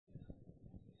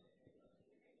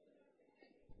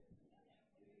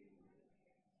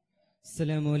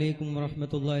അസ്സലാമു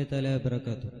വറഹ്മത്തുള്ളാഹി തആല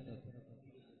വബറകാതുഹു.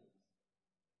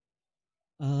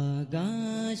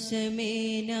 ആകാശമേ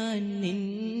ഞാൻ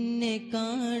നിന്നെ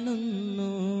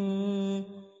കാണുന്നു,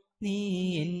 നീ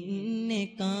എന്നെ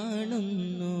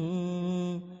കാണുന്നു,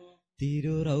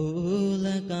 തിരുറൗള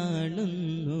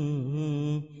കാണുന്നു,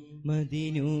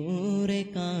 മദിനൂറെ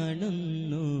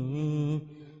കാണുന്നു.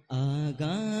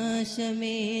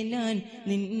 ആകാശമേ ഞാൻ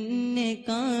നിന്നെ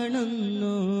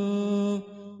കാണുന്നു,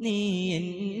 നീ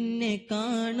എന്നെ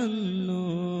കാണുന്നു,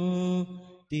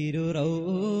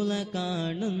 തിരുറൗള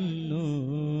കാണുന്നു,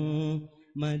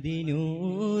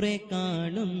 മദിനൂറെ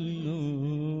കാണുന്നു.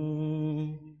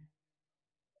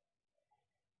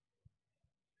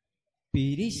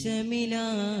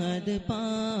 പിരിശമിലാത്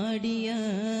പാടിയ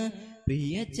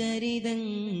പ്രിയ ചരിതങ്ങളോദിയ,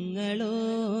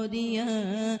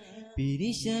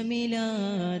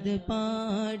 പിരിശമിലാത്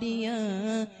പാടിയ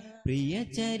പ്രിയ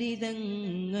ചരിതങ്ങളോദിയ,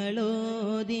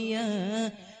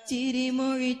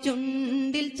 ചിരിമൊഴി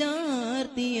ചുണ്ടിൽ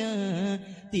ചാർത്തിയ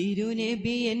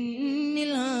തിരുനബി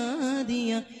എന്നിൽ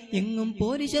ആദിയ. എങ്ങും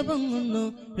പോരിശ പൊങ്ങുന്നു,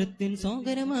 ഹൃത്തിൻ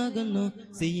സോകരമാകുന്നു,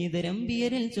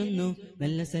 സയ്യിദരംബിയരിൽ ചൊന്നു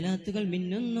നല്ല സലാത്തുകൾ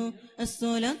മിന്നുന്നു.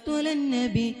 അസ്സലാത്തു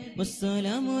അലന്നബി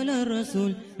വസ്സലാമു അലർ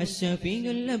റസൂൽ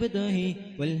അഷ്ശഫീഉൽ അബ്ദഹി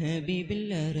വൽ ഹബീബിൽ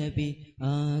അറബി.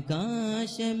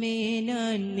 ആകാശമേ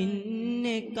ഞാൻ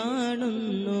നിന്നെ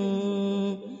കാണുന്നു,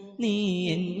 നീ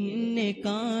എന്നെ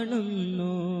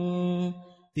കാണുന്നു,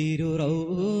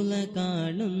 തിരുറൗള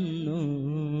കാണുന്നു,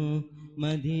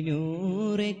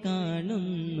 മദിനൂറെ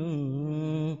കാണുന്നു.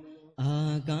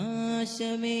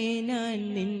 ആകാശമേ ഞാൻ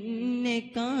നിന്നെ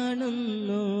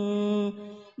കാണുന്നു,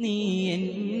 നീ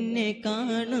എന്നെ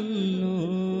കാണുന്നു,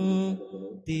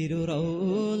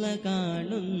 തിരുറൗള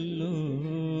കാണുന്നു,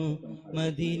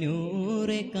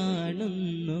 മദിനൂറെ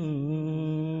കാണുന്നു.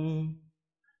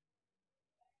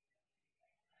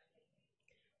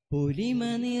 പൊലിമ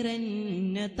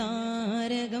നിറഞ്ഞ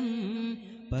താരകം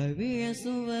പവിഴ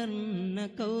സുവർണ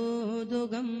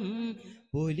കൗതുകം,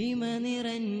 പൊലിമ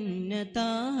നിറഞ്ഞ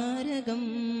താരകം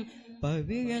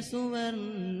പവിഴ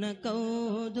സുവർണ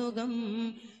കൗതുകം,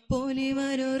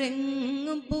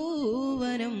 പൊലിവരുരെങ്ങും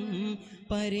പൂവനം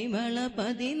പരിമള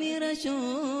പതിനിറ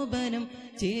ശോഭനം.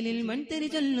 ചേലിൽ മൺതെരി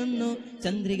ചൊല്ലുന്നു,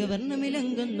 ചന്ദ്രിക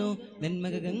വർണ്ണമിലങ്കുന്നു,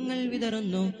 നന്മകങ്ങൾ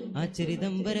വിതറുന്നു,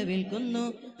 ആചരിതം വരവേൽക്കുന്നു.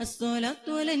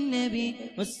 അസ്സലാത്തു അലന്നബി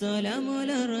വസ്സലാമു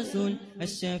അലർ റസൂൽ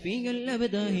അഷ്ശഫീഉൽ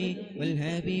അബ്ദഹി വൽ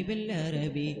ഹബീബിൽ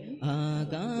അറബി.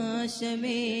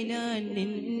 ആകാശമേ ഞാൻ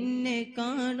നിന്നെ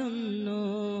കാണുന്നു,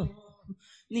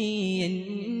 നീ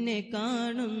എന്നെ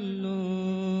കാണുന്നു,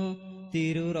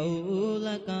 തിരുറൗള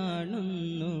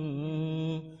കാണുന്നു,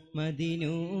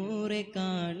 മദിനൂറെ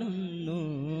കാണുന്നു.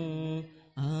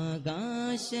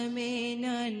 ആകാശമേ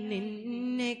ഞാൻ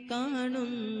നിന്നെ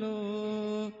കാണുന്നു,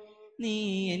 നീ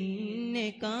എന്നെ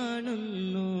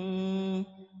കാണുന്നു,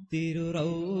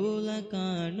 തിരുറൗള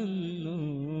കാണുന്നു,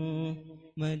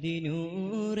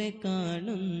 മദിനൂറെ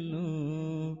കാണുന്നു.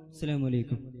 അസ്സലാമു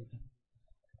അലൈക്കും.